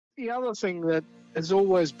The other thing that has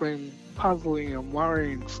always been puzzling and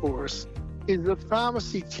worrying for us is that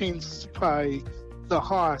pharmacy tends to pay the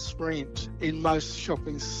highest rent in most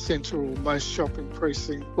shopping centre or most shopping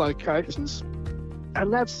precinct locations.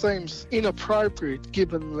 And that seems inappropriate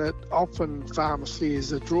given that often pharmacy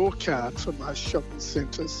is a draw card for most shopping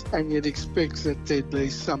centres, and you'd expect that there'd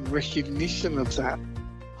be some recognition of that.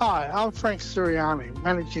 Hi, I'm Frank Siriani,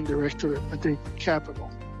 Managing Director at Medica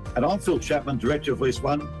Capital. And I'm Phil Chapman, Director of Lease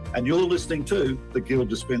One, and you're listening to The Guild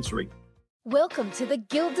Dispensary. Welcome to The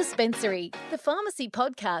Guild Dispensary, the pharmacy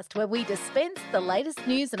podcast where we dispense the latest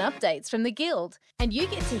news and updates from the Guild, and you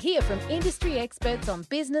get to hear from industry experts on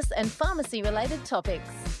business and pharmacy-related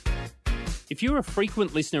topics. If you're a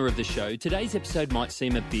frequent listener of the show, today's episode might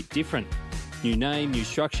seem a bit different. New name, new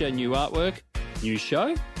structure, new artwork, new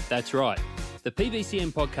show? That's right. The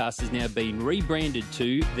PBCM podcast has now been rebranded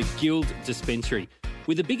to The Guild Dispensary,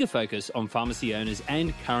 with a bigger focus on pharmacy owners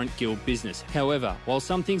and current Guild business. However, while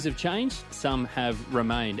some things have changed, some have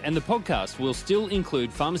remained, and the podcast will still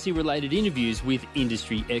include pharmacy-related interviews with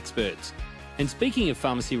industry experts. And speaking of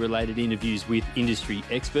pharmacy-related interviews with industry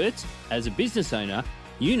experts, as a business owner,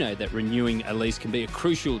 you know that renewing a lease can be a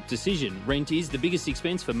crucial decision. Rent is the biggest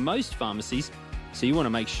expense for most pharmacies, so you want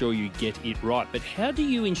to make sure you get it right. But how do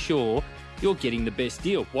you ensure you're getting the best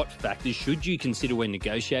deal? What factors should you consider when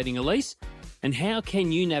negotiating a lease? And how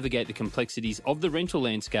can you navigate the complexities of the rental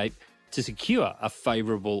landscape to secure a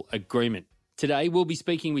favourable agreement? Today, we'll be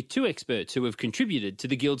speaking with two experts who have contributed to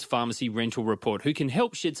the Guild's Pharmacy Rental Report, who can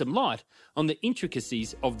help shed some light on the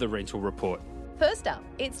intricacies of the rental report. First up,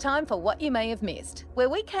 it's time for What You May Have Missed, where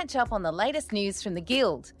we catch up on the latest news from the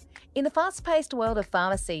Guild. In the fast-paced world of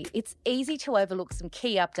pharmacy, it's easy to overlook some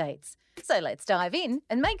key updates. So let's dive in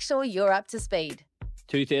and make sure you're up to speed.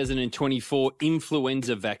 2024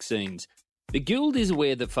 influenza vaccines. The Guild is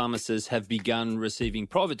aware that pharmacists have begun receiving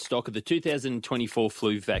private stock of the 2024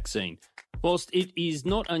 flu vaccine. Whilst it is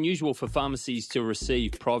not unusual for pharmacies to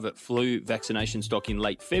receive private flu vaccination stock in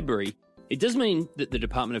late February, it does mean that the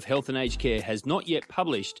Department of Health and Aged Care has not yet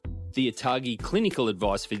published the ATAGI clinical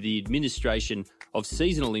advice for the administration of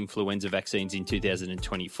seasonal influenza vaccines in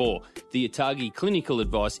 2024. The ATAGI clinical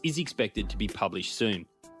advice is expected to be published soon.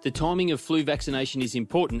 The timing of flu vaccination is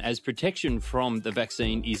important as protection from the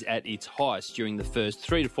vaccine is at its highest during the first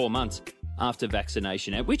 3 to 4 months after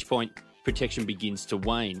vaccination, at which point protection begins to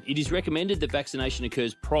wane. It is recommended that vaccination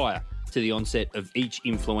occurs prior to the onset of each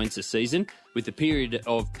influenza season, with the period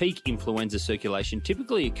of peak influenza circulation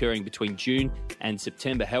typically occurring between June and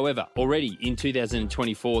September. However, already in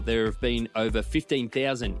 2024, there have been over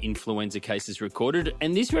 15,000 influenza cases recorded,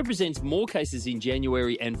 and this represents more cases in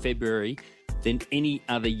January and February than any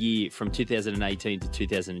other year from 2018 to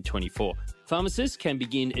 2024. Pharmacists can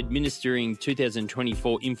begin administering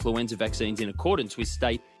 2024 influenza vaccines in accordance with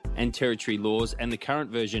state and territory laws and the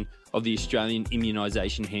current version of the Australian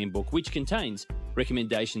Immunisation Handbook, which contains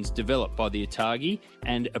recommendations developed by the ATAGI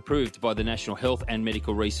and approved by the National Health and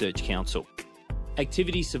Medical Research Council.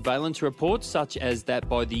 Activity surveillance reports, such as that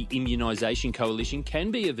by the Immunisation Coalition,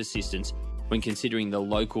 can be of assistance when considering the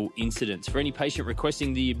local incidents. For any patient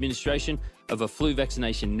requesting the administration of a flu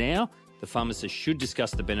vaccination now, the pharmacist should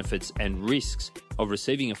discuss the benefits and risks of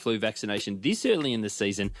receiving a flu vaccination this early in the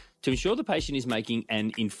season to ensure the patient is making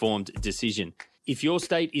an informed decision. If your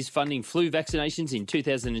state is funding flu vaccinations in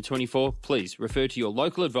 2024, please refer to your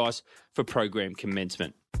local advice for program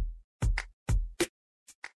commencement.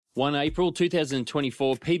 1 April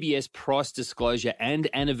 2024 PBS price disclosure and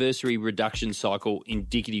anniversary reduction cycle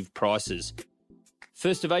indicative prices.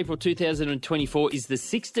 1st of April 2024 is the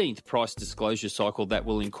 16th price disclosure cycle that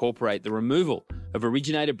will incorporate the removal of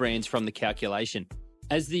originator brands from the calculation.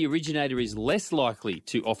 As the originator is less likely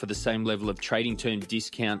to offer the same level of trading term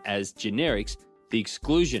discount as generics, the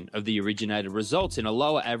exclusion of the originator results in a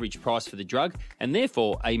lower average price for the drug and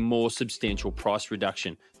therefore a more substantial price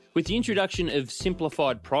reduction. With the introduction of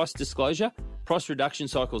simplified price disclosure, price reduction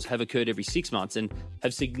cycles have occurred every 6 months and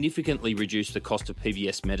have significantly reduced the cost of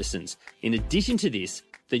PBS medicines. In addition to this,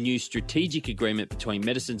 the new strategic agreement between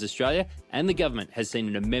Medicines Australia and the government has seen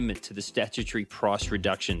an amendment to the statutory price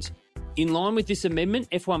reductions. In line with this amendment,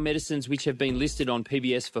 F1 medicines which have been listed on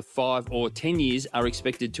PBS for 5 or 10 years are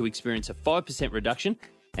expected to experience a 5% reduction,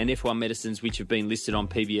 and F1 medicines which have been listed on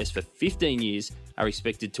PBS for 15 years are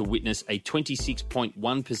expected to witness a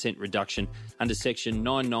 26.1% reduction under Section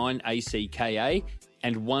 99 ACKA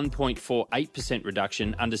and 1.48%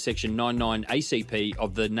 reduction under Section 99 ACP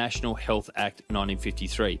of the National Health Act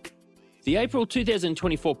 1953. The April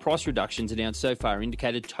 2024 price reductions announced so far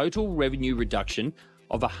indicated total revenue reduction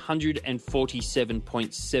of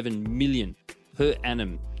 $147.7 million per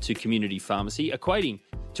annum to community pharmacy, equating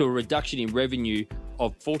to a reduction in revenue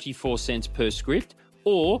of 44 cents per script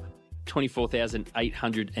or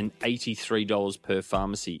 $24,883 per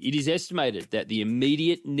pharmacy. It is estimated that the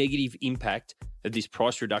immediate negative impact of this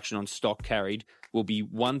price reduction on stock carried will be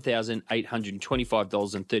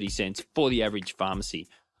 $1,825.30 for the average pharmacy.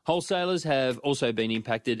 Wholesalers have also been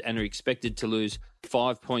impacted and are expected to lose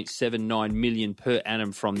 $5.79 million per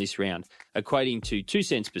annum from this round, equating to 2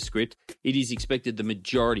 cents per script. It is expected the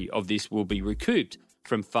majority of this will be recouped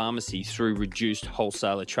from pharmacy through reduced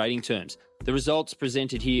wholesaler trading terms. The results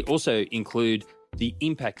presented here also include the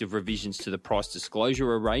impact of revisions to the price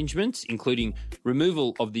disclosure arrangements, including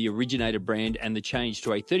removal of the originator brand and the change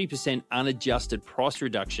to a 30% unadjusted price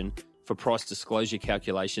reduction for price disclosure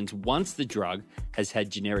calculations once the drug has had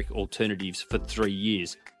generic alternatives for 3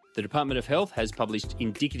 years. The Department of Health has published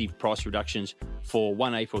indicative price reductions for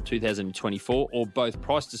 1 April 2024, or both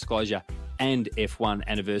price disclosure and F1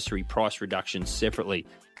 anniversary price reductions separately.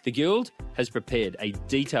 The Guild has prepared a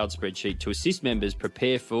detailed spreadsheet to assist members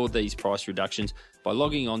prepare for these price reductions by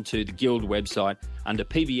logging on to the Guild website under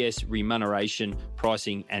PBS remuneration,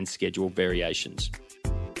 pricing and schedule variations.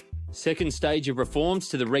 Second stage of reforms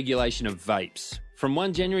to the regulation of vapes. From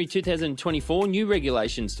 1 January 2024, new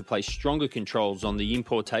regulations to place stronger controls on the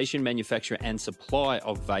importation, manufacture and supply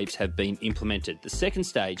of vapes have been implemented. The second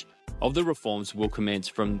stage of the reforms will commence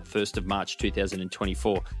from 1st of March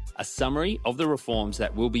 2024. A summary of the reforms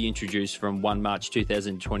that will be introduced from 1 March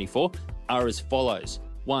 2024 are as follows.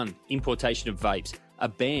 1. Importation of vapes. A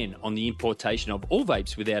ban on the importation of all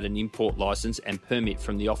vapes without an import licence and permit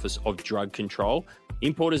from the Office of Drug Control.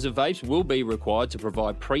 Importers of vapes will be required to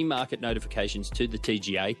provide pre-market notifications to the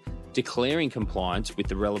TGA declaring compliance with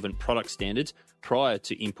the relevant product standards prior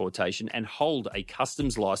to importation and hold a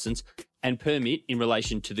customs licence and permit in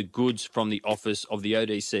relation to the goods from the Office of the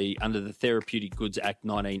ODC under the Therapeutic Goods Act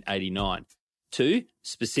 1989. 2.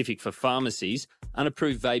 Specific for pharmacies,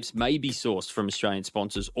 unapproved vapes may be sourced from Australian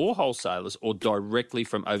sponsors or wholesalers or directly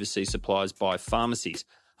from overseas suppliers by pharmacies.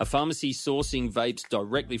 A pharmacy sourcing vapes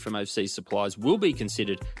directly from overseas suppliers will be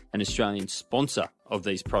considered an Australian sponsor of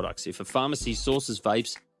these products. If a pharmacy sources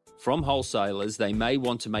vapes from wholesalers, they may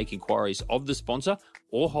want to make inquiries of the sponsor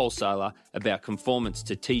or wholesaler about conformance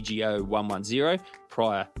to TGO 110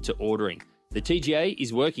 prior to ordering. The TGA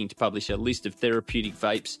is working to publish a list of therapeutic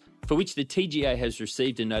vapes for which the TGA has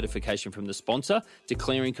received a notification from the sponsor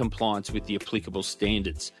declaring compliance with the applicable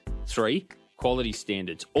standards. 3. Quality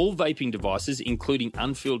standards. All vaping devices, including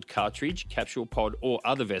unfilled cartridge, capsule pod or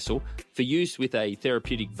other vessel, for use with a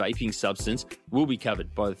therapeutic vaping substance will be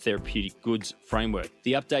covered by the Therapeutic Goods Framework.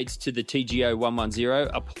 The updates to the TGO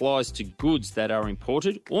 110 applies to goods that are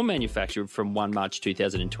imported or manufactured from 1 March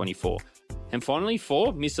 2024. And finally,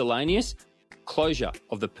 4. Miscellaneous. Closure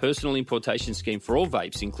of the personal importation scheme for all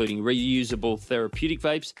vapes, including reusable therapeutic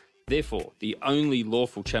vapes. Therefore, the only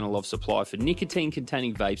lawful channel of supply for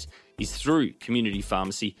nicotine-containing vapes is through community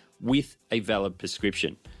pharmacy with a valid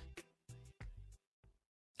prescription.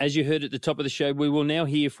 As you heard at the top of the show, we will now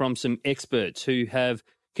hear from some experts who have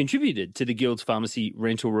contributed to the Guild's Pharmacy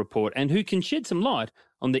Rental Report and who can shed some light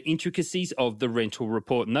on the intricacies of the rental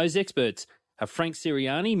report. And those experts are Frank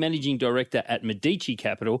Siriani, Managing Director at Medici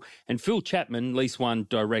Capital, and Phil Chapman, Lease One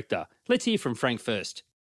Director. Let's hear from Frank first.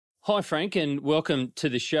 Hi, Frank, and welcome to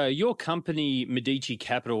the show. Your company, Medici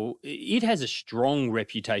Capital, it has a strong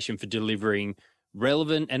reputation for delivering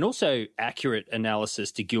relevant and also accurate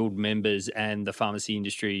analysis to Guild members and the pharmacy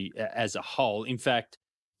industry as a whole. In fact,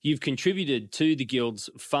 you've contributed to the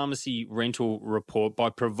Guild's Pharmacy Rental Report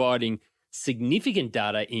by providing significant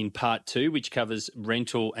data in Part 2, which covers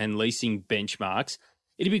rental and leasing benchmarks.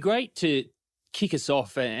 It'd be great to kick us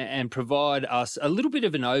off and provide us a little bit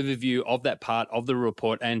of an overview of that part of the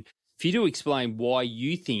report and for you to explain why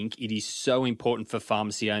you think it is so important for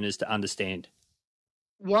pharmacy owners to understand.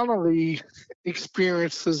 One of the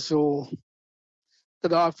experiences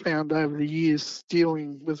that I've found over the years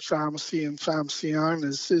dealing with pharmacy and pharmacy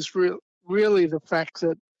owners is really the fact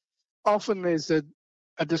that often there's a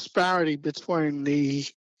disparity between the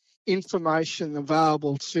information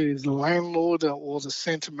available to the landlord or the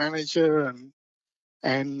centre manager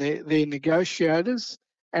and their negotiators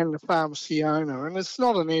and the pharmacy owner. And it's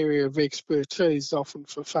not an area of expertise often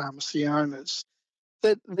for pharmacy owners.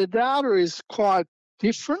 That the data is quite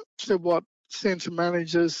different to what centre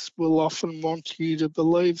managers will often want you to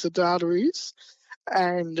believe the data is.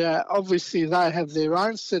 And obviously they have their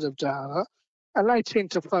own set of data and they tend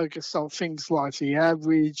to focus on things like the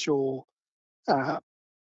average or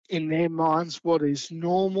in their minds what is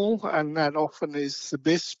normal, and that often is the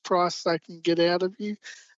best price they can get out of you.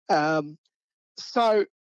 So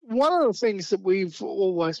One of the things that we've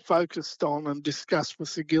always focused on and discussed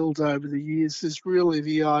with the Guild over the years is really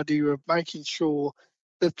the idea of making sure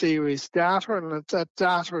that there is data and that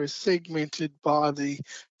data is segmented by the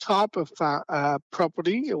type of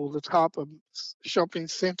property or the type of shopping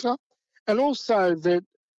centre, and also that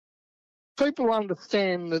people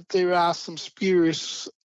understand that there are some spurious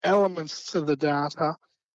elements to the data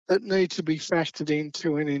that need to be factored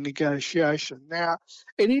into any negotiation. Now,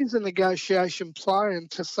 it is a negotiation play,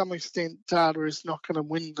 and to some extent, data is not going to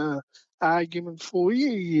win the argument for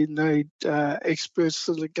you. You need experts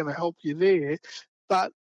that are going to help you there.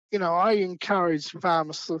 But, I encourage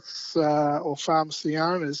pharmacists or pharmacy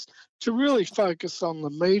owners to really focus on the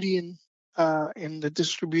median in the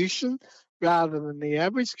distribution rather than the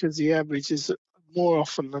average, because the average is more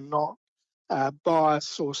often than not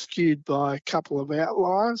biased or skewed by a couple of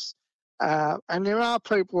outliers. And there are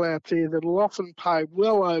people out there that will often pay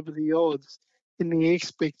well over the odds in the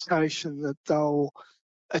expectation that they'll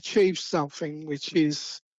achieve something which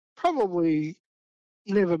is probably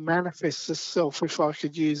never manifests itself, if I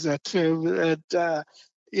could use that term.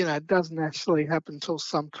 It doesn't actually happen until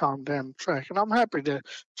sometime down the track. And I'm happy to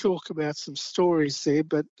talk about some stories there,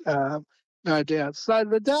 but no doubt. So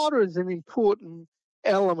the data is an important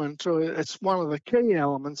element, or it's one of the key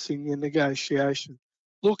elements in your negotiation.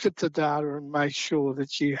 Look at the data and make sure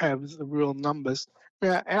that you have the real numbers.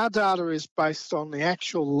 Now, our data is based on the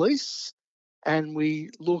actual lease, and we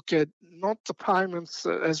look at not the payments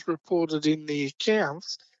as reported in the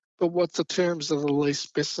accounts, but what the terms of the lease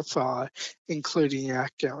specify, including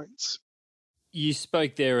outgoings. You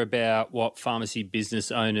spoke there about what pharmacy business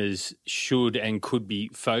owners should and could be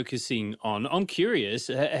focusing on. I'm curious,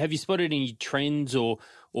 have you spotted any trends or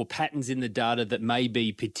patterns in the data that may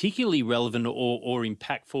be particularly relevant or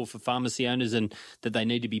impactful for pharmacy owners and that they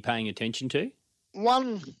need to be paying attention to?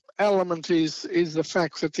 One element is the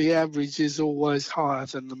fact that the average is always higher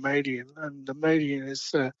than the median, and the median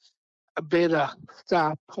is a better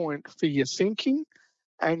start point for your thinking,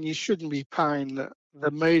 and you shouldn't be paying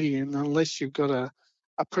the median unless you've got a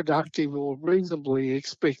productive or reasonably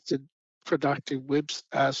expected productive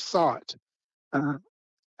site.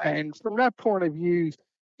 And from that point of view,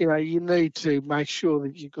 you need to make sure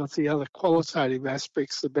that you've got the other qualitative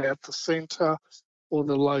aspects about the centre or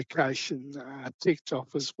the location ticked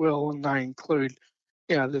off as well, and they include,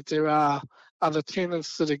 that there are other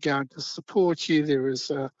tenants that are going to support you. There is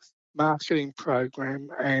a marketing program,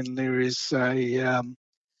 and there is a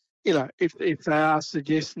if they are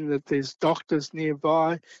suggesting that there's doctors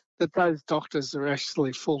nearby, that those doctors are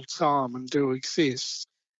actually full-time and do exist.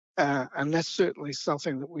 And that's certainly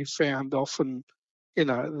something that we found often,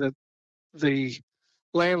 that the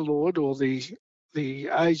landlord or the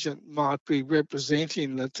agent might be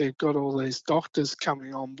representing that they've got all these doctors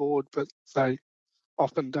coming on board, but they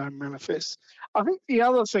often don't manifest. I think the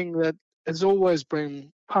other thing that has always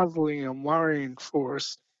been puzzling and worrying for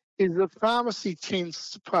us is that pharmacy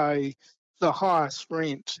tends to pay the highest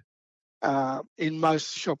rent in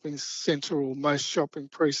most shopping centre or most shopping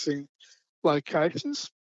precinct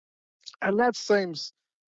locations. And that seems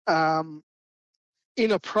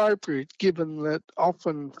inappropriate, given that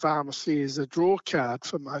often pharmacy is a draw card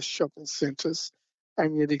for most shopping centres,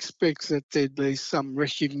 and you'd expect that there'd be some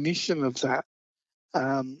recognition of that.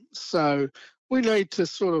 So we need to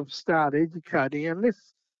sort of start educating, and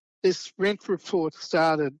this rent report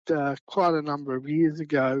started quite a number of years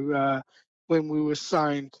ago when we were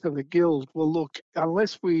saying to the Guild, well, look,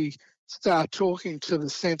 unless we start talking to the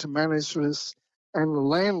centre managers and the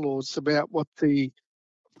landlords about what the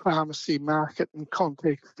pharmacy market and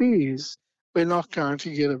context is, we're not going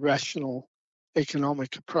to get a rational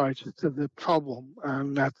economic approach to the problem,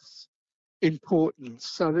 and that's important.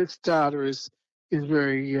 So this data is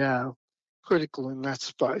very critical in that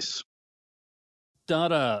space.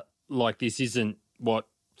 Data like this isn't what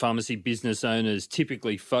pharmacy business owners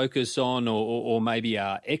typically focus on or maybe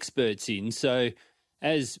are experts in. So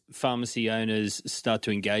as pharmacy owners start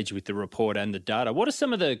to engage with the report and the data, what are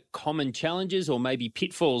some of the common challenges or maybe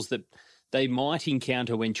pitfalls that they might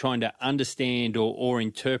encounter when trying to understand or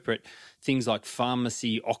interpret things like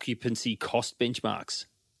pharmacy occupancy cost benchmarks?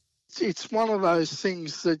 It's one of those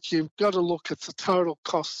things that you've got to look at the total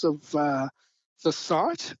costs of the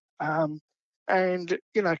site. And,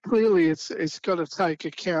 clearly it's got to take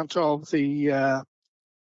account of the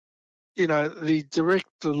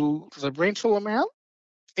rental amount,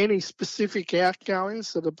 any specific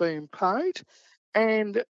outgoings that are being paid,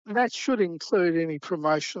 and that should include any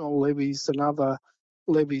promotional levies and other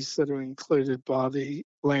levies that are included by the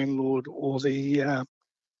landlord or the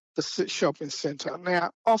shopping centre.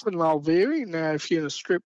 Now, often they'll vary. Now, if you're in a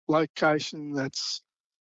strip location that's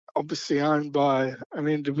obviously owned by an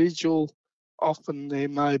individual. Often there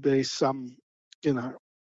may be some,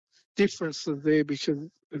 differences there because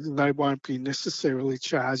they won't be necessarily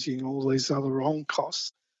charging all these other on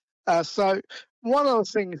costs. So one of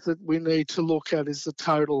the things that we need to look at is the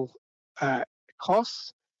total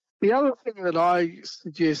costs. The other thing that I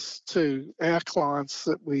suggest to our clients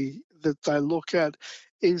that they look at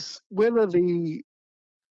is whether the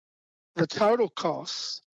total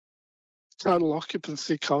costs, total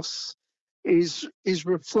occupancy costs, is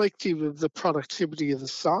reflective of the productivity of the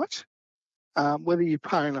site. Whether you're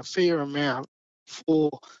paying a fair amount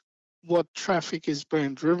for what traffic is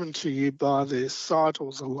being driven to you by the site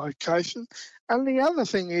or the location. And the other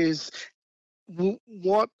thing is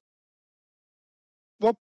what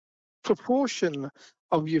proportion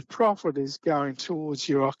of your profit is going towards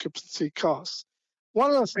your occupancy costs.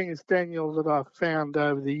 One of the things, Daniel, that I've found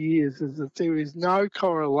over the years is that there is no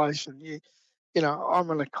correlation. I'm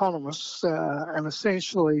an economist, and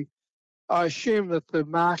essentially I assume that the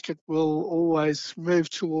market will always move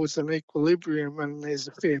towards an equilibrium and there's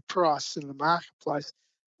a fair price in the marketplace.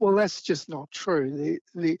 Well, that's just not true.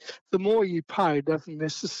 The more you pay doesn't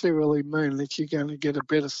necessarily mean that you're going to get a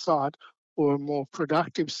better site or a more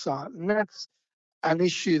productive site. And that's an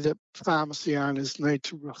issue that pharmacy owners need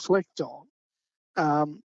to reflect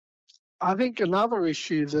on. I think another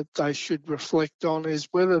issue that they should reflect on is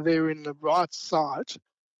whether they're in the right site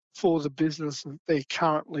for the business that they're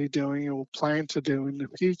currently doing or plan to do in the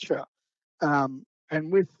future.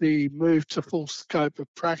 And with the move to full scope of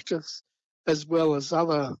practice, as well as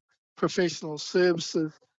other professional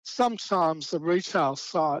services, sometimes the retail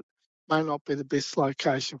site may not be the best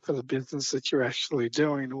location for the business that you're actually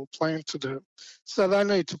doing or plan to do. So they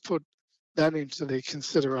need to put that into their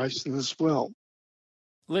consideration as well.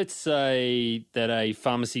 Let's say that a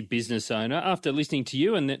pharmacy business owner, after listening to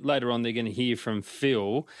you, and then later on they're going to hear from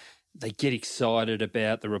Phil, they get excited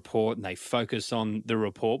about the report and they focus on the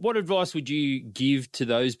report. What advice would you give to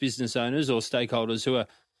those business owners or stakeholders who are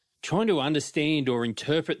trying to understand or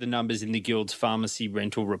interpret the numbers in the Guild's pharmacy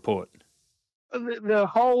rental report? The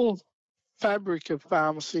whole fabric of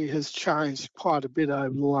pharmacy has changed quite a bit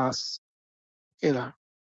over the last,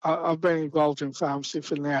 I've been involved in pharmacy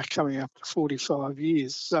for now coming up to 45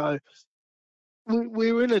 years. So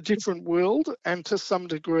we're in a different world, and to some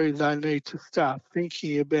degree they need to start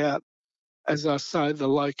thinking about, as I say, the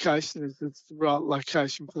location. Is it the right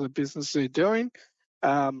location for the business they're doing?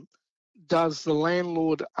 Does the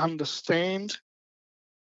landlord understand,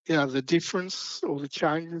 the difference or the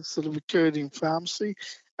changes that have occurred in pharmacy?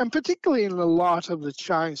 And particularly in the light of the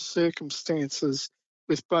changed circumstances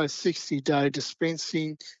with both 60-day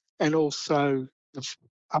dispensing and also the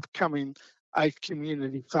upcoming 8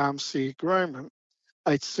 Community Pharmacy Agreement,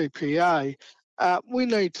 8 CPA, we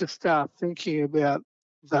need to start thinking about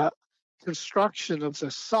the construction of the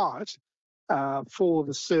site for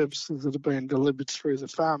the services that are being delivered through the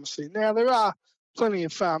pharmacy. Now, there are plenty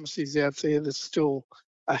of pharmacies out there that still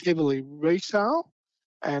are heavily retail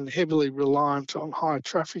and heavily reliant on high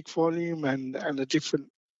traffic volume and a different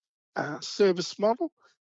service model.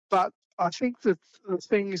 But I think that the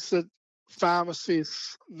things that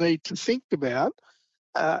pharmacists need to think about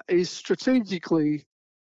is strategically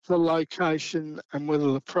the location and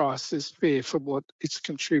whether the price is fair for what it's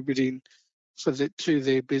contributing to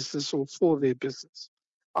their business or for their business.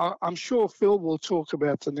 I'm sure Phil will talk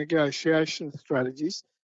about the negotiation strategies.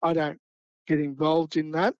 I don't get involved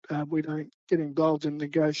in that. We don't get involved in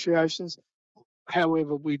negotiations.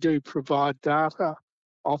 However, we do provide data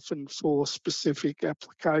often for specific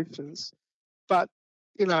applications. But,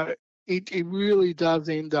 it really does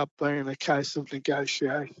end up being a case of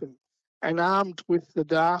negotiation. And armed with the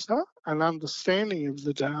data and understanding of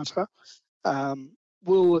the data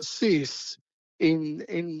will assist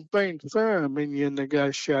in being firm in your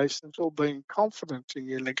negotiations or being confident in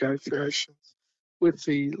your negotiations with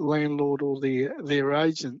the landlord or their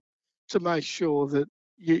agent to make sure that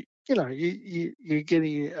you're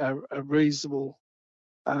getting a reasonable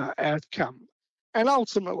outcome. And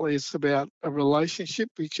ultimately, it's about a relationship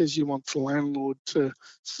because you want the landlord to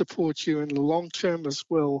support you in the long term as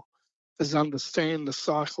well as understand the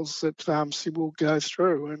cycles that pharmacy will go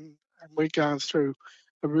through. And we're going through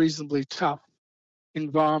a reasonably tough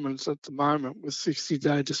environment at the moment with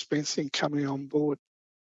 60-day dispensing coming on board.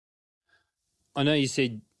 I know you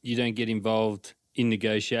said you don't get involved in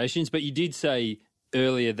negotiations, but you did say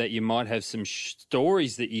earlier that you might have some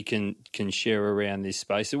stories that you can share around this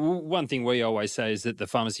space. One thing we always say is that the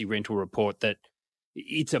pharmacy rental report, that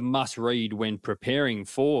it's a must read when preparing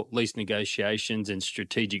for lease negotiations and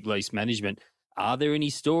strategic lease management. Are there any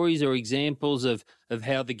stories or examples of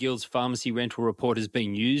how the Guild's pharmacy rental report has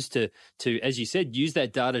been used to, as you said, use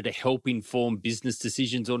that data to help inform business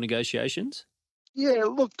decisions or negotiations? Yeah,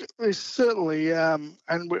 look, there's certainly, and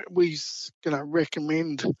we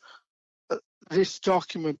recommend this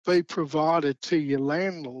document be provided to your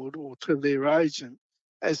landlord or to their agent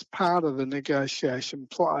as part of the negotiation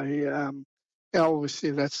play.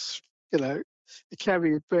 Obviously, that's, the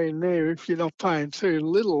caveat being there, if you're not paying too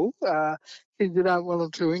little, you don't want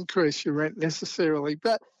them to increase your rent necessarily.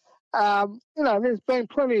 But, there's been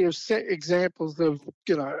plenty of examples of,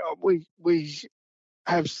 we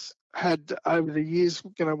have had over the years,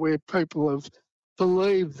 where people have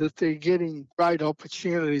believed that they're getting great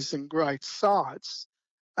opportunities and great sites,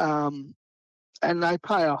 and they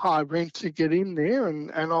pay a high rent to get in there,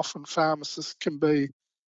 and often pharmacists can be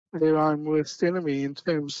their own worst enemy in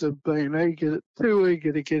terms of being too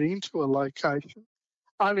eager to get into a location,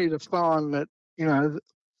 only to find that,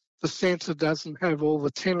 the centre doesn't have all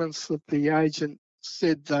the tenants that the agent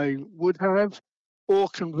said they would have, or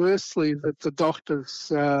conversely, that the doctors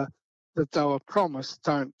that they were promised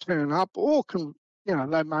don't turn up, or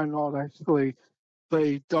they may not actually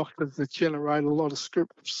be doctors that generate a lot of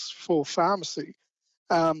scripts for pharmacy.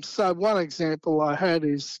 So one example I had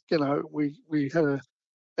is, we had a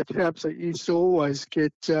chap that used to always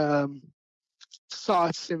get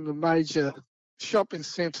sites in the major shopping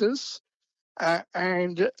centres,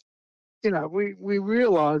 and we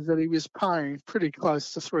realised that he was paying pretty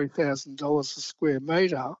close to $3,000 a square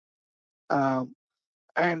metre,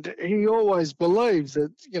 and he always believed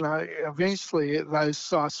that eventually those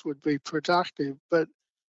sites would be productive, but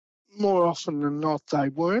more often than not they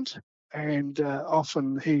weren't, and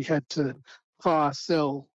often he had to fire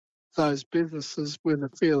sell those businesses with a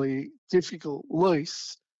fairly difficult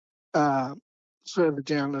lease further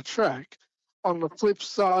down the track. On the flip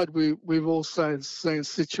side, we've also seen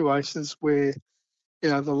situations where,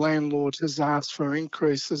 the landlord has asked for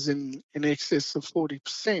increases in excess of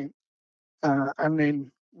 40%, and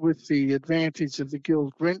then with the advantage of the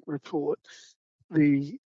Guild rent report,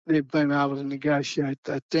 they've been able to negotiate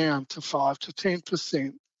that down to 5 to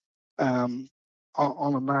 10% on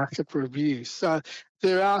a market review. So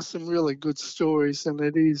there are some really good stories, and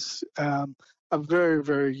it is a very,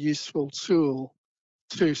 very useful tool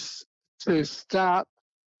to start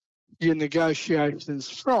your negotiations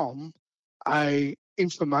from a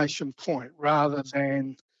information point rather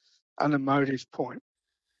than an emotive point.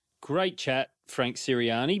 Great chat, Frank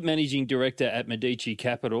Siriani, Managing Director at Medici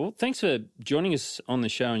Capital. Thanks for joining us on the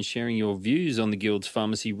show and sharing your views on the Guild's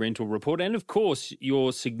pharmacy rental report and, of course,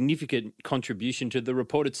 your significant contribution to the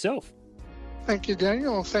report itself. Thank you,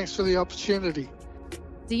 Daniel, and thanks for the opportunity.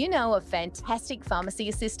 Do you know a fantastic pharmacy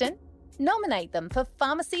assistant? Nominate them for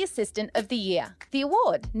Pharmacy Assistant of the Year. The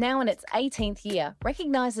award, now in its 18th year,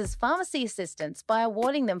 recognises pharmacy assistants by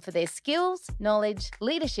awarding them for their skills, knowledge,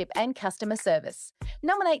 leadership and customer service.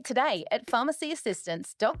 Nominate today at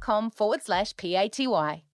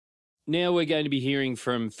pharmacyassistants.com/PATY. Now we're going to be hearing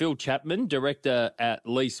from Phil Chapman, Director at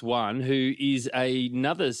Lease One, who is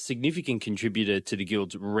another significant contributor to the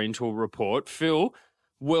Guild's rental report. Phil,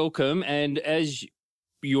 welcome. And as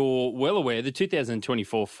you're well aware, the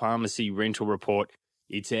 2024 pharmacy rental report,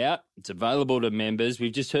 it's out, it's available to members.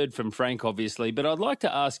 We've just heard from Frank, obviously, but I'd like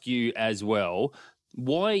to ask you as well,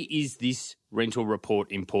 why is this rental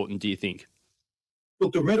report important, do you think?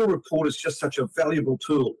 Look, the rental report is just such a valuable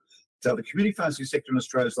tool. So the community pharmacy sector in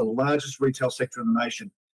Australia is the largest retail sector in the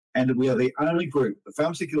nation, and we are the only group, the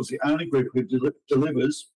Pharmacy Guild is the only group who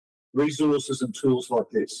delivers resources and tools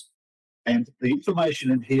like this. And the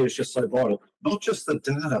information in here is just so vital, not just the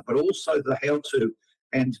data, but also the how-to.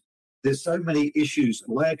 And there's so many issues,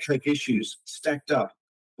 layer cake issues stacked up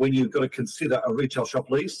when you've got to consider a retail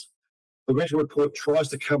shop lease. The rental report tries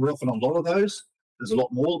to cover off on a lot of those. There's a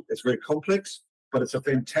lot more. It's very complex, but it's a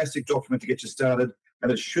fantastic document to get you started,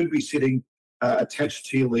 and it should be sitting attached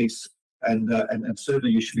to your lease, and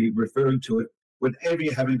certainly you should be referring to it whenever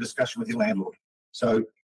you're having a discussion with your landlord. So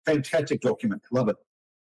fantastic document. Love it.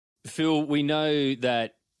 Phil, we know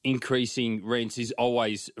that increasing rents is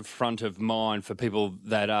always front of mind for people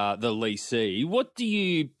that are the leasee. What do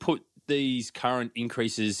you put these current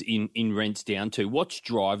increases in rents down to? What's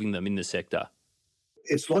driving them in the sector?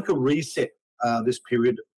 It's like a reset this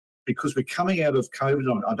period, because we're coming out of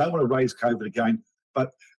COVID. I don't want to raise COVID again,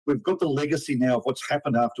 but we've got the legacy now of what's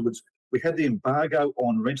happened afterwards. We had the embargo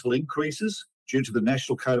on rental increases due to the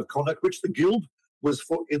National Code of Conduct, which the Guild was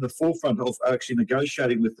in the forefront of actually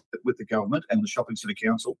negotiating with the government and the Shopping Centre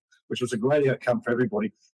Council, which was a great outcome for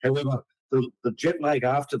everybody. However, the jet lag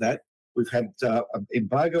after that We've had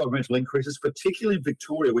embargo on rental increases, particularly in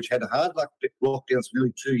Victoria, which had hard lockdowns for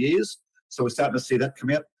nearly 2 years. So we're starting to see that come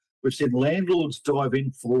out. We've seen landlords dive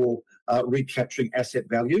in for recapturing asset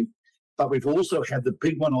value. But we've also had the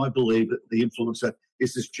big one, I believe, that the influencer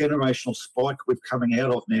is this generational spike we're coming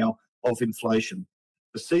out of now of inflation.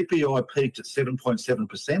 The CPI peaked at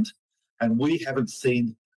 7.7%, and we haven't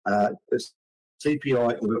seen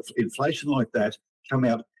CPI or inflation like that come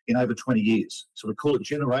out in over 20 years. So we call it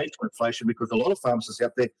generational inflation because a lot of pharmacists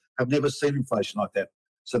out there have never seen inflation like that.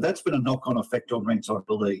 So that's been a knock-on effect on rents, I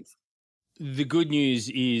believe. The good news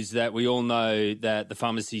is that we all know that the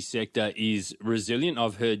pharmacy sector is resilient.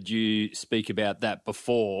 I've heard you speak about that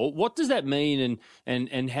before. What does that mean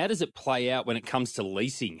and how does it play out when it comes to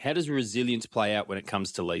leasing? How does resilience play out when it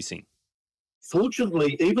comes to leasing?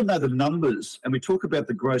 Fortunately, even though the numbers, and we talk about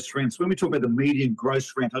the gross rents, when we talk about the median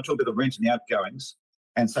gross rent, I talk about the rent and the outgoings,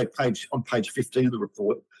 and say on page 15 of the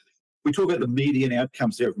report, we talk about the median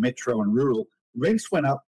outcomes there of metro and rural. Rents went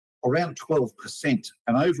up around 12%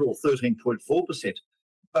 and overall 13.4%.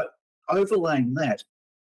 But overlaying that,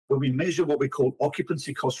 when we measure what we call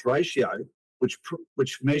occupancy cost ratio,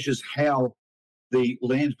 which measures how the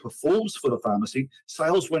land performs for the pharmacy,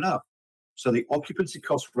 sales went up. So the occupancy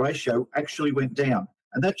cost ratio actually went down.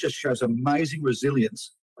 And that just shows amazing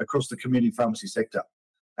resilience across the community pharmacy sector.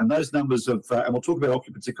 And those numbers and we'll talk about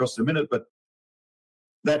occupancy costs in a minute, but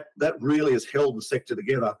that really has held the sector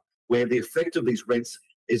together, where the effect of these rents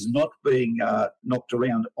is not being knocked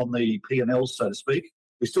around on the P&L, so to speak.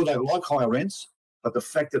 We still don't like higher rents, but the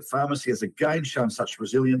fact that pharmacy has again shown such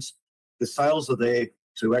resilience, the sales are there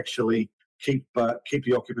to actually keep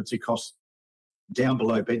the occupancy costs down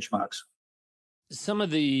below benchmarks. Some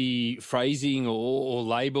of the phrasing or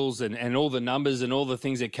labels and all the numbers and all the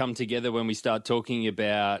things that come together when we start talking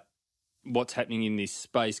about what's happening in this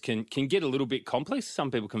space can get a little bit complex.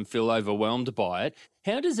 Some people can feel overwhelmed by it.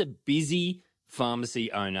 How does a busy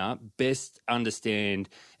pharmacy owner best understand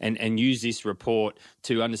and use this report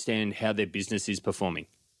to understand how their business is performing?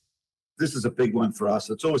 This is a big one for us.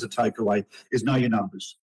 It's always a takeaway, is know your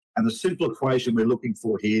numbers. And the simple equation we're looking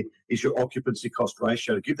for here is your occupancy cost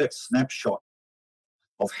ratio, to give that snapshot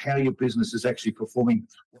of how your business is actually performing,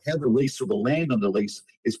 how the lease or the land on the lease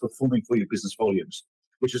is performing for your business volumes,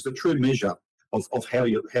 which is the true measure of how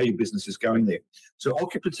your business is going there. So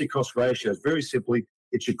occupancy cost ratio is very simply,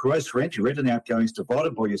 it's your gross rent, your rent and outgoings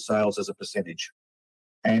divided by your sales as a percentage.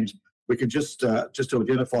 And we can just to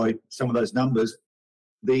identify some of those numbers,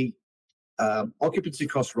 the occupancy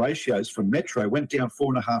cost ratios for metro went down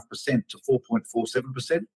 4.5% to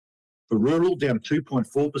 4.47%. For rural, down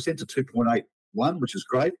 2.4% to 2.81%, which is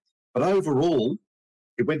great. But overall,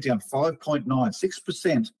 it went down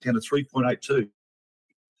 5.96% down to 3.82%.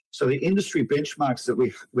 So the industry benchmarks that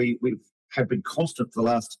we have been constant for the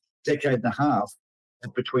last decade and a half,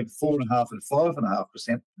 between 4.5% and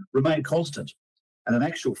 5.5%, remain constant. And in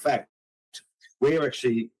actual fact, we're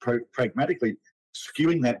actually pragmatically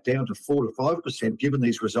skewing that down to 4 to 5% given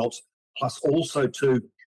these results, plus also to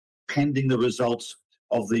pending the results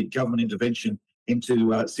of the government intervention into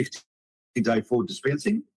 60-day forward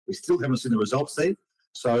dispensing. We still haven't seen the results there.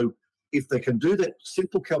 So if they can do that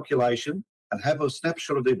simple calculation and have a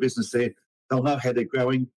snapshot of their business there, they'll know how they're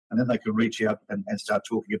growing, and then they can reach out and start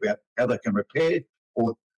talking about how they can repair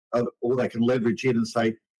or they can leverage in and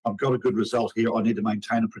say, I've got a good result here, I need to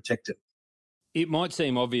maintain and protect it. It might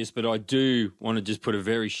seem obvious, but I do want to just put a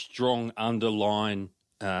very strong underline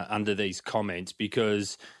under these comments,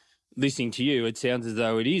 because listening to you, it sounds as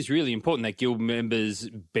though it is really important that Guild members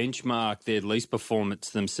benchmark their lease performance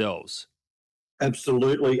themselves.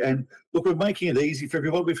 Absolutely. And look, we're making it easy for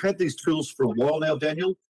everyone. We've had these tools for a while now,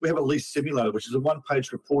 Daniel. We have a lease simulator, which is a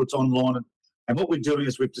one-page report. It's online. And what we're doing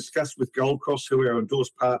is we've discussed with Gold Cross, who are our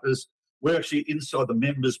endorsed partners. We're actually inside the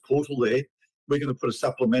members portal there. We're going to put a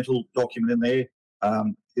supplemental document in there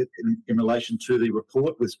in relation to the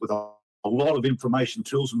report with a lot of information,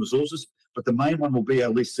 tools and resources. But the main one will be our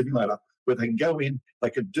lease simulator, where they can go in, they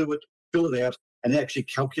can do it, fill it out, and it actually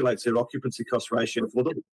calculates their occupancy cost ratio for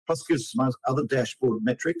them, plus gives some other dashboard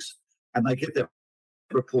metrics, and they get that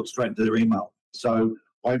report straight into their email. So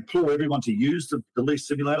I implore everyone to use the lease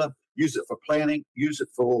simulator, use it for planning, use it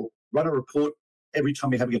for run a report every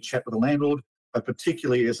time you're having a chat with a landlord, but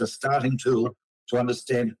particularly as a starting tool to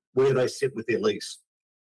understand where they sit with their lease.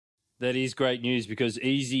 That is great news, because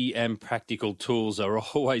easy and practical tools are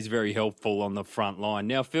always very helpful on the front line.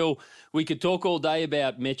 Now, Phil, we could talk all day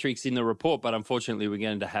about metrics in the report, but unfortunately we're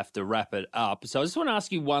going to have to wrap it up. So I just want to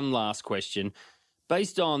ask you one last question.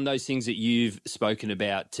 Based on those things that you've spoken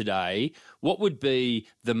about today, what would be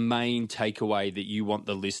the main takeaway that you want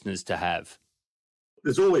the listeners to have?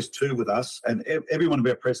 there's always two with us, and every one of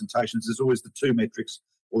our presentations, there's always the two metrics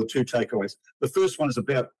or the two takeaways. The first one is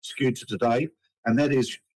about skewed to today, and that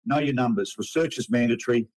is know your numbers. Research is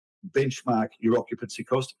mandatory, benchmark your occupancy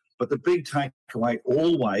cost. But the big takeaway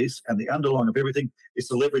always, and the underlying of everything, is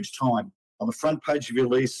the leverage time. On the front page of your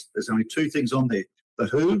lease, there's only two things on there, the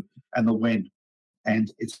who and the when.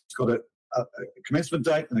 And it's got a commencement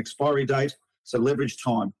date, an expiry date, so leverage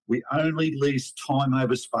time. We only lease time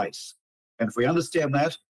over space. And if we understand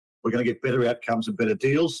that, we're going to get better outcomes and better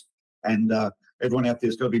deals, and everyone out there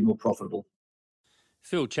is going to be more profitable.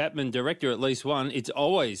 Phil Chapman, Director at Lease One, it's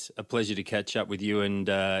always a pleasure to catch up with you and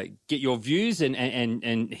get your views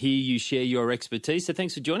and hear you share your expertise. So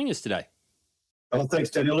thanks for joining us today. Oh, thanks,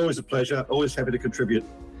 Daniel. Always a pleasure. Always happy to contribute.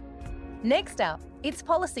 Next up, it's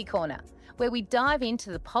Policy Corner, where we dive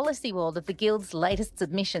into the policy world of the Guild's latest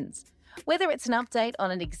submissions. Whether it's an update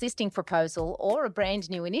on an existing proposal or a brand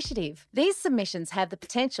new initiative, these submissions have the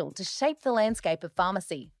potential to shape the landscape of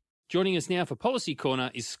pharmacy. Joining us now for Policy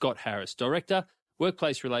Corner is Scott Harris, Director,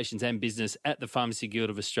 Workplace Relations and Business at the Pharmacy Guild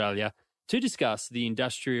of Australia, to discuss the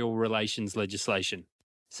industrial relations legislation.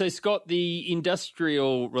 So, Scott, the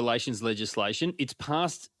industrial relations legislation, it's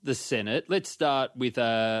passed the Senate. Let's start with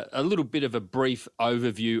a little bit of a brief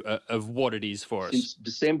overview of what it is for us. Since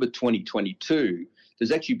December 2022,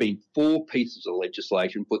 there's actually been 4 pieces of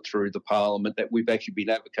legislation put through the Parliament that we've actually been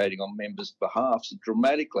advocating on members' behalf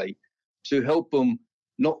dramatically to help them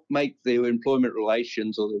not make their employment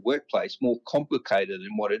relations or their workplace more complicated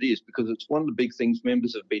than what it is, because it's one of the big things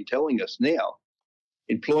members have been telling us now.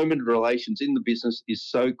 Employment relations in the business is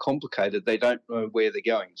so complicated, they don't know where they're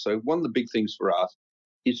going. So one of the big things for us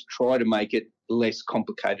is try to make it less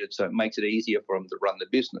complicated so it makes it easier for them to run the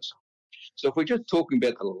business. So if we're just talking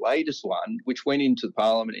about the latest one, which went into the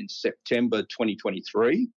Parliament in September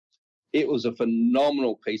 2023, it was a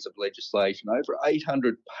phenomenal piece of legislation, over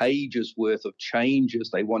 800 pages worth of changes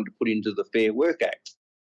they wanted to put into the Fair Work Act.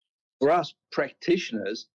 For us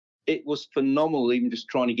practitioners, it was phenomenal, even just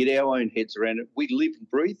trying to get our own heads around it. We live and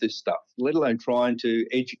breathe this stuff, let alone trying to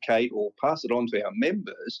educate or pass it on to our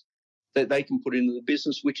members that they can put into the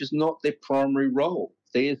business, which is not their primary role.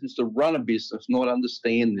 Theirs is to run a business, not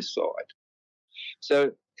understand this side.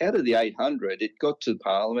 So out of the 800, it got to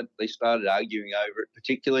Parliament. They started arguing over it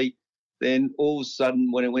particularly. Then all of a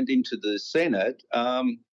sudden, when it went into the Senate,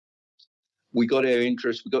 we got our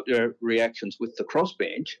interest, we got our reactions with the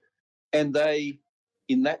crossbench, and they,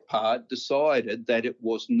 in that part, decided that it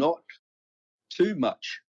was not too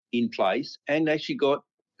much in place and actually got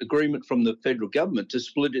agreement from the federal government to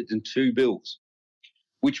split it in 2 bills,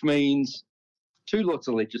 which means 2 lots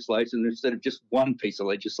of legislation instead of just one piece of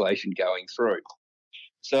legislation going through.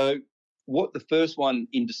 So what the first one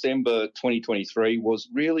in December 2023 was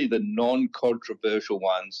really the non-controversial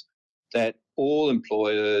ones that all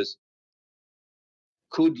employers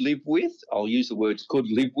could live with. I'll use the words could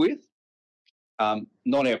live with.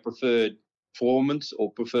 Not our preferred performance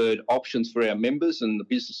or preferred options for our members and the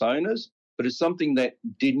business owners, but it's something that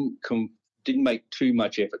didn't make too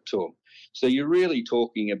much effort to them. So you're really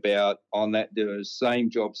talking about on that the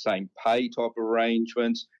same job, same pay type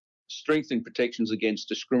arrangements, strengthening protections against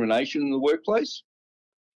discrimination in the workplace.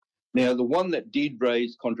 Now, the one that did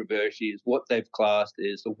raise controversy is what they've classed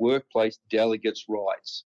as the workplace delegates'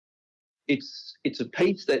 rights. It's a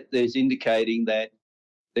piece that there's indicating that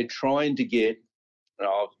they're trying to get,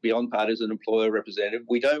 beyond partisan employer representative,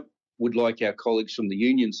 would like our colleagues from the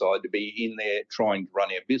union side to be in there trying to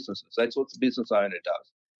run our businesses. That's what the business owner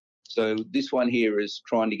does. So this one here is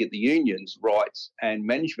trying to get the union's rights and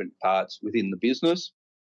management parts within the business.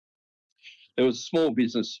 There was small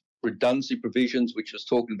business redundancy provisions, which was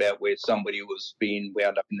talking about where somebody was being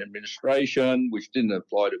wound up in administration, which didn't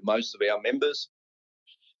apply to most of our members.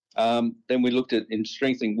 Then we looked at in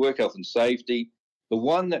strengthening work health and safety. The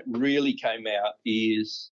one that really came out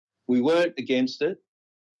is we weren't against it.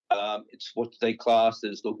 It's what they classed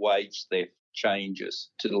as the wage theft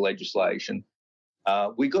changes to the legislation.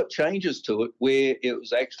 We got changes to it where it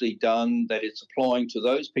was actually done that it's applying to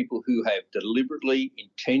those people who have deliberately,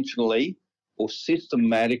 intentionally, or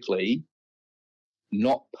systematically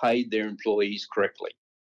not paid their employees correctly.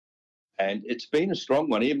 And it's been a strong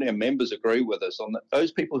one. Even our members agree with us on that.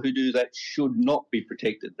 Those people who do that should not be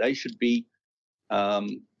protected. They should be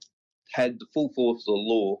had the full force of the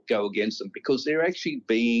law go against them because they're actually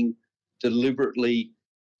being deliberately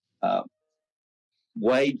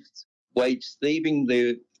wage thieving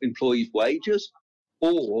their employees' wages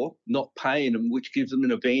or not paying them, which gives them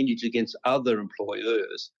an advantage against other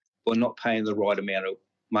employers by not paying the right amount of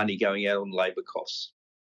money going out on labour costs.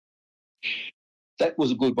 That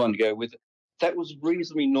was a good one to go with. That was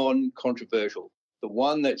reasonably non-controversial. The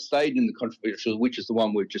one that stayed in the controversial, which is the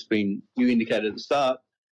one you indicated at the start,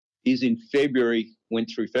 is in February, went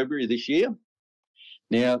through February this year.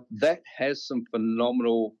 Now, that has some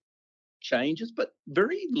phenomenal changes, but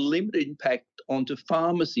very limited impact onto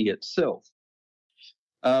pharmacy itself.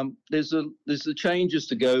 There's the changes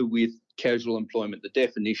to go with casual employment, the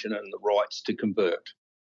definition and the rights to convert.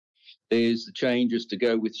 There's the changes to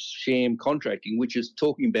go with sham contracting, which is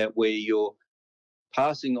talking about where you're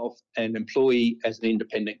passing off an employee as an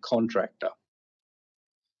independent contractor.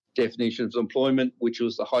 Definition of employment, which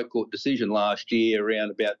was the High Court decision last year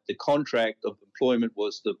around about the contract of employment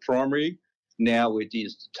was the primary. Now it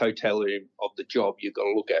is the totality of the job you've got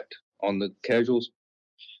to look at on the casuals.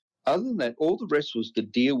 Other than that, all the rest was to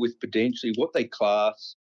deal with potentially what they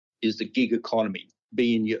class is the gig economy,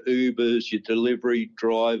 being your Ubers, your delivery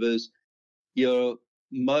drivers, your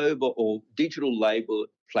mobile or digital labour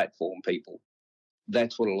platform people.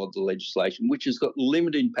 That's what a lot of the legislation, which has got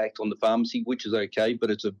limited impact on the pharmacy, which is okay,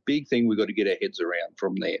 but it's a big thing we've got to get our heads around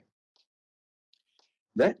from there.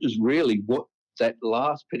 That is really what that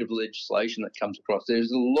last bit of legislation that comes across.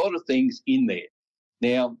 There's a lot of things in there.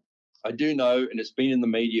 Now, I do know, and it's been in the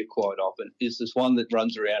media quite often, is this one that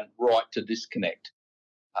runs around right to disconnect.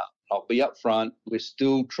 I'll be up front. We're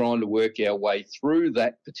still trying to work our way through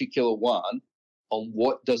that particular one on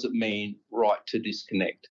what does it mean right to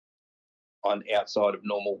disconnect on outside of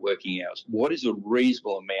normal working hours. What is a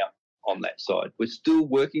reasonable amount on that side? We're still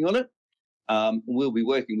working on it. We'll be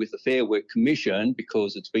working with the Fair Work Commission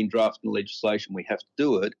because it's been drafted in legislation. We have to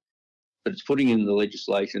do it, but it's putting in the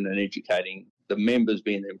legislation and educating the members,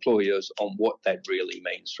 being the employers, on what that really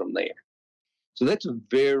means from there. So that's a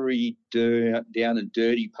very down and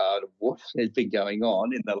dirty part of what has been going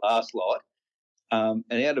on in the last lot.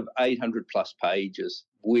 And out of 800 plus pages,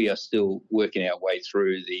 we are still working our way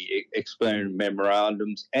through the explanatory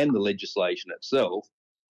memorandums and the legislation itself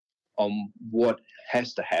on what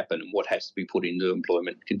has to happen and what has to be put into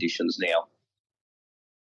employment conditions now.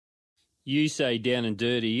 You say down and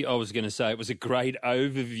dirty. I was going to say it was a great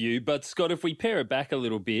overview. But, Scott, if we pare it back a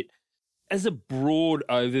little bit, as a broad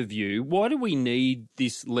overview, why do we need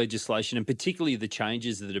this legislation and particularly the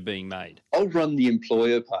changes that are being made? I'll run the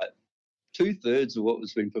employer part. 2/3 of what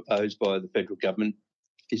was being proposed by the federal government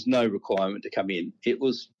is no requirement to come in. It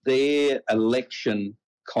was their election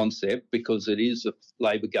concept because it is a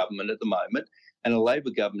Labor government at the moment, and a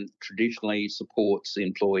Labor government traditionally supports the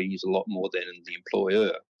employees a lot more than the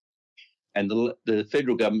employer. And the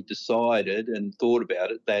federal government decided and thought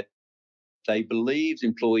about it that they believed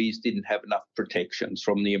employees didn't have enough protections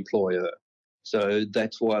from the employer. So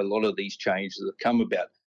that's why a lot of these changes have come about.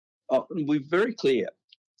 We're very clear.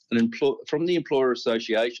 From the employer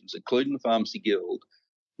associations, including the Pharmacy Guild,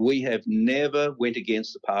 we have never went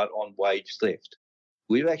against the part on wage theft.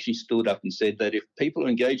 We've actually stood up and said that if people are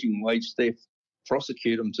engaging in wage theft,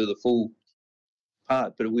 prosecute them to the full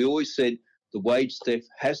part. But we always said the wage theft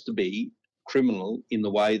has to be criminal in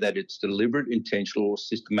the way that it's deliberate, intentional or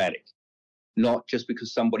systematic, not just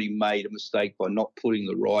because somebody made a mistake by not putting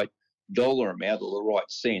the right dollar amount or the right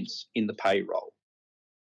cents in the payroll.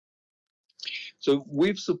 So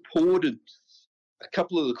we've supported a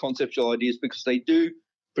couple of the conceptual ideas because they do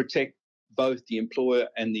protect both the employer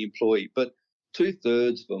and the employee. But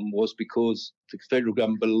 2/3 of them was because the federal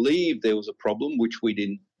government believed there was a problem, which we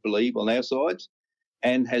didn't believe on our sides,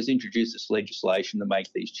 and has introduced this legislation to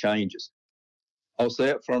make these changes. I'll say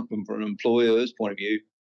up front from an employer's point of view,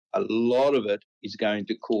 a lot of it is going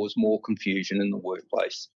to cause more confusion in the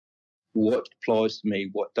workplace. What applies to me,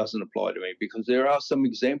 what doesn't apply to me, because there are some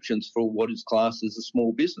exemptions for what is classed as a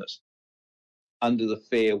small business under the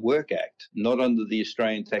Fair Work Act, not under the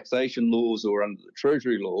Australian taxation laws or under the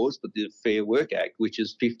Treasury laws, but the Fair Work Act, which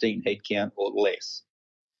is 15 headcount or less.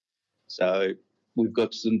 So we've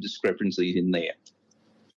got some discrepancies in there.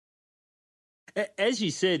 As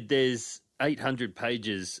you said, there's 800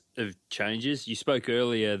 pages of changes. You spoke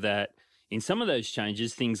earlier that in some of those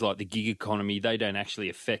changes, things like the gig economy, they don't actually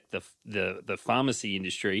affect the pharmacy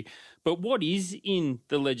industry. But what is in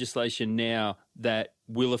the legislation now that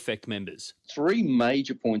will affect members? 3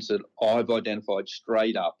 major points that I've identified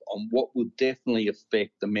straight up on what will definitely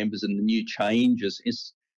affect the members and the new changes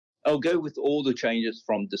is, I'll go with all the changes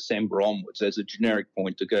from December onwards as a generic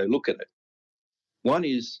point to go look at it. One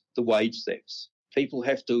is the wage thefts. People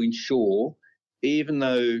have to ensure, even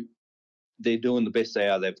though they're doing the best they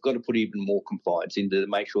are, they've got to put even more compliance into to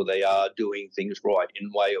make sure they are doing things right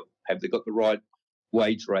in way of, have they got the right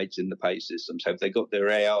wage rates in the pay systems? Have they got their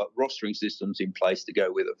hour rostering systems in place to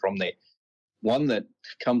go with it from there? One that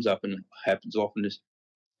comes up and happens often is,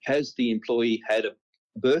 has the employee had a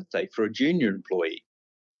birthday for a junior employee?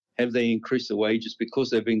 have they increased their wages because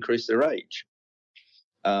they've increased their age?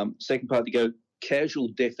 Second part, to go casual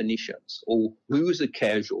definitions, or who is a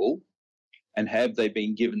casual and have they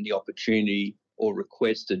been given the opportunity or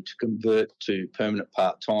requested to convert to permanent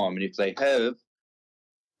part-time? And if they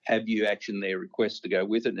have you actioned their request to go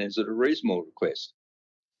with it, and is it a reasonable request?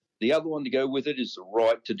 The other one to go with it is the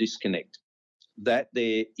right to disconnect. That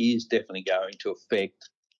there is definitely going to affect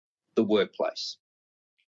the workplace.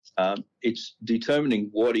 It's determining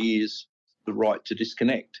what is the right to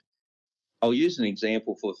disconnect. I'll use an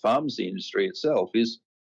example for the pharmacy industry itself is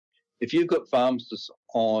if you've got pharmacists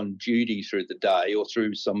on duty through the day or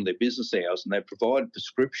through some of their business hours and they provide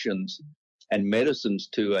prescriptions and medicines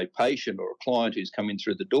to a patient or a client who's come in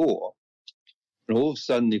through the door, and all of a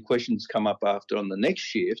sudden the questions come up after on the next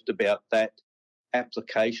shift about that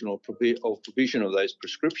application or provision of those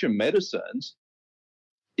prescription medicines,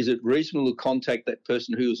 is it reasonable to contact that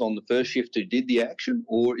person who was on the first shift who did the action,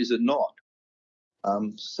 or is it not?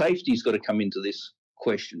 Safety's got to come into this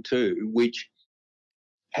question too, which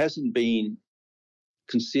hasn't been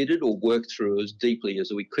considered or worked through as deeply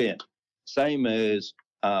as we can. Same as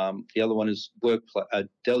the other one is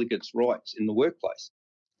delegates' rights in the workplace.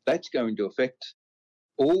 That's going to affect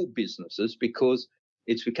all businesses because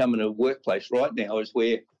it's becoming a workplace right now is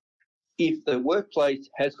where if the workplace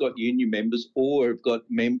has got union members or have got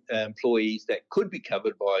employees that could be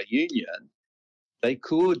covered by a union, they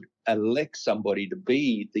could elect somebody to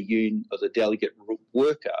be the union or the delegate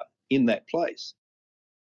worker in that place.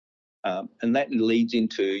 And that leads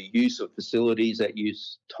into use of facilities, that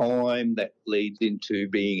use time, that leads into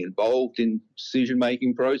being involved in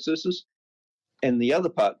decision-making processes. And the other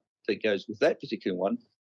part that goes with that particular one,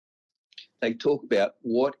 they talk about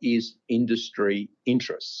what is industry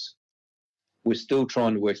interests. We're still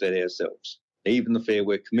trying to work that ourselves. Even the Fair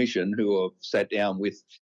Work Commission, who I've sat down with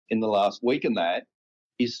in the last week and that,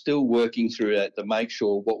 is still working through that to make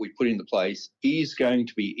sure what we put into place is going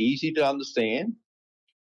to be easy to understand,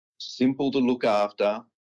 simple to look after,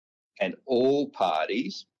 and all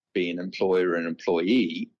parties, being employer and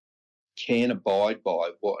employee, can abide by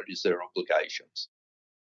what is their obligations.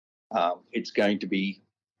 It's going to be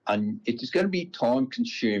time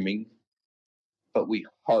consuming, but we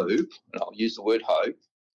hope, and I'll use the word hope,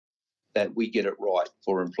 that we get it right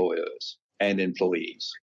for employers and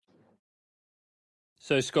employees.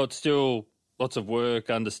 So, Scott, still lots of work,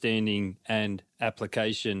 understanding and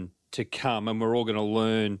application to come, and we're all going to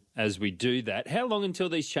learn as we do that. How long until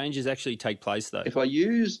these changes actually take place, though? If I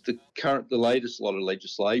use the latest lot of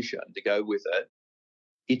legislation to go with it,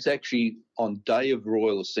 it's actually on day of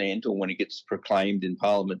royal assent, or when it gets proclaimed in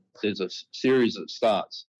Parliament, there's a series that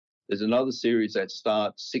starts. There's another series that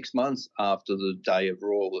starts 6 months after the day of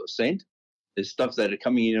royal assent. There's stuff that are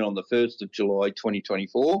coming in on the 1st of July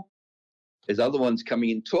 2024. There's other ones coming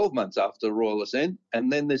in 12 months after royal assent,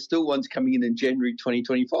 and then there's still ones coming in January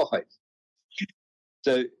 2025.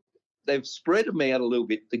 So they've spread them out a little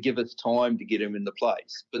bit to give us time to get them into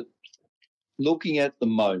place. But looking at the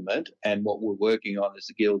moment and what we're working on as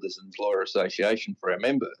a guild, as an employer association for our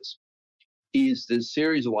members, is the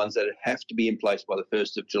series of ones that have to be in place by the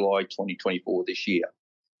 1st of July 2024 this year.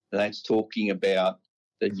 And that's talking about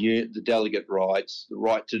the delegate rights, the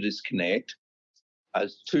right to disconnect,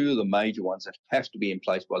 as two of the major ones that have to be in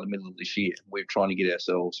place by the middle of this year. We're trying to get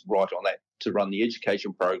ourselves right on that to run the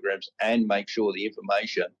education programs and make sure the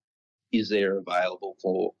information is there available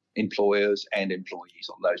for employers and employees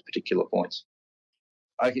on those particular points.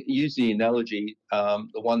 I can use the analogy,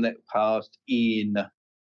 the one that passed in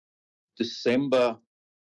December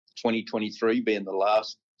 2023 being the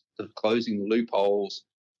last of closing the loopholes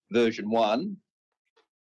version 1,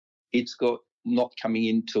 it's got not coming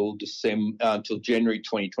in till January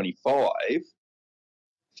 2025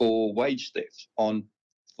 for wage theft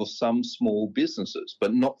for some small businesses,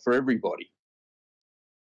 but not for everybody.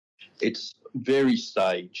 It's very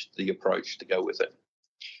staged, the approach to go with it.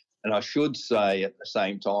 And I should say at the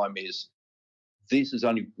same time is this is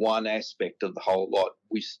only one aspect of the whole lot.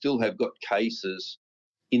 We still have got cases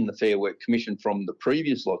in the Fair Work Commission from the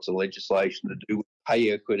previous lots of legislation to do with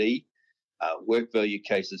pay equity, work value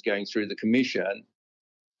cases going through the Commission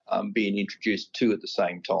being introduced too at the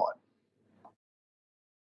same time.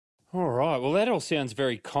 All right. Well, that all sounds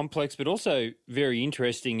very complex, but also very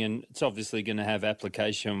interesting, and it's obviously going to have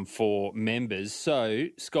application for members. So,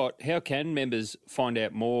 Scott, how can members find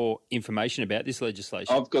out more information about this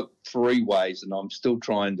legislation? I've got 3 ways, and I'm still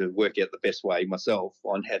trying to work out the best way myself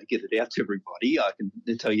on how to get it out to everybody. I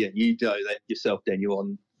can tell you, and you know that yourself, Daniel,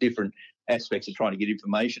 on different aspects of trying to get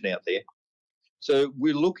information out there. So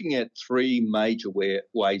we're looking at three major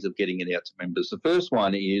ways of getting it out to members. The first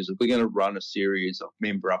one is we're going to run a series of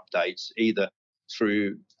member updates, either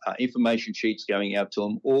through information sheets going out to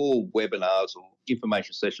them or webinars or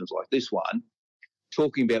information sessions like this one,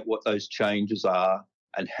 talking about what those changes are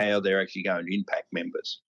and how they're actually going to impact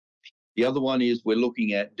members. The other one is we're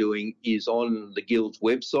looking at doing is on the Guild's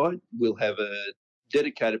website. We'll have a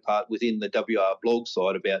dedicated part within the WR blog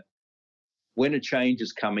site about when a change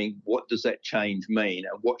is coming, what does that change mean,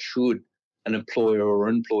 and what should an employer or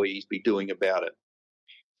employees be doing about it.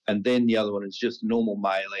 And then the other one is just normal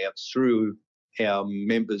mail outs through our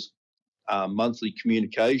members' monthly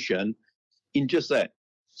communication in just that,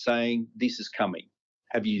 saying this is coming.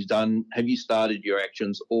 Have you started your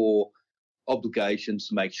actions or obligations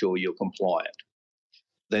to make sure you're compliant?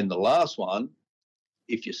 Then the last one,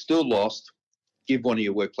 if you're still lost, give one of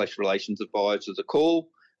your workplace relations advisors a call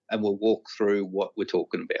and we'll walk through what we're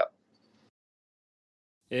talking about.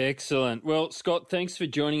 Excellent. Well, Scott, thanks for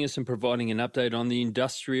joining us and providing an update on the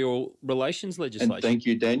industrial relations legislation. And thank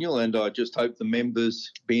you, Daniel. And I just hope the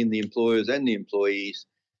members, being the employers and the employees,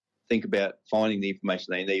 think about finding the information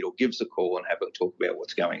they need or give us a call and have a talk about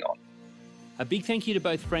what's going on. A big thank you to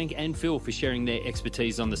both Frank and Phil for sharing their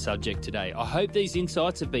expertise on the subject today. I hope these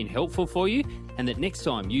insights have been helpful for you and that next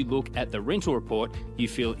time you look at the rental report, you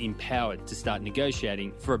feel empowered to start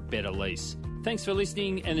negotiating for a better lease. Thanks for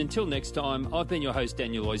listening, and until next time, I've been your host,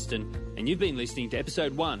 Daniel Oyston, and you've been listening to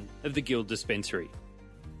episode 1 of The Guild Dispensary.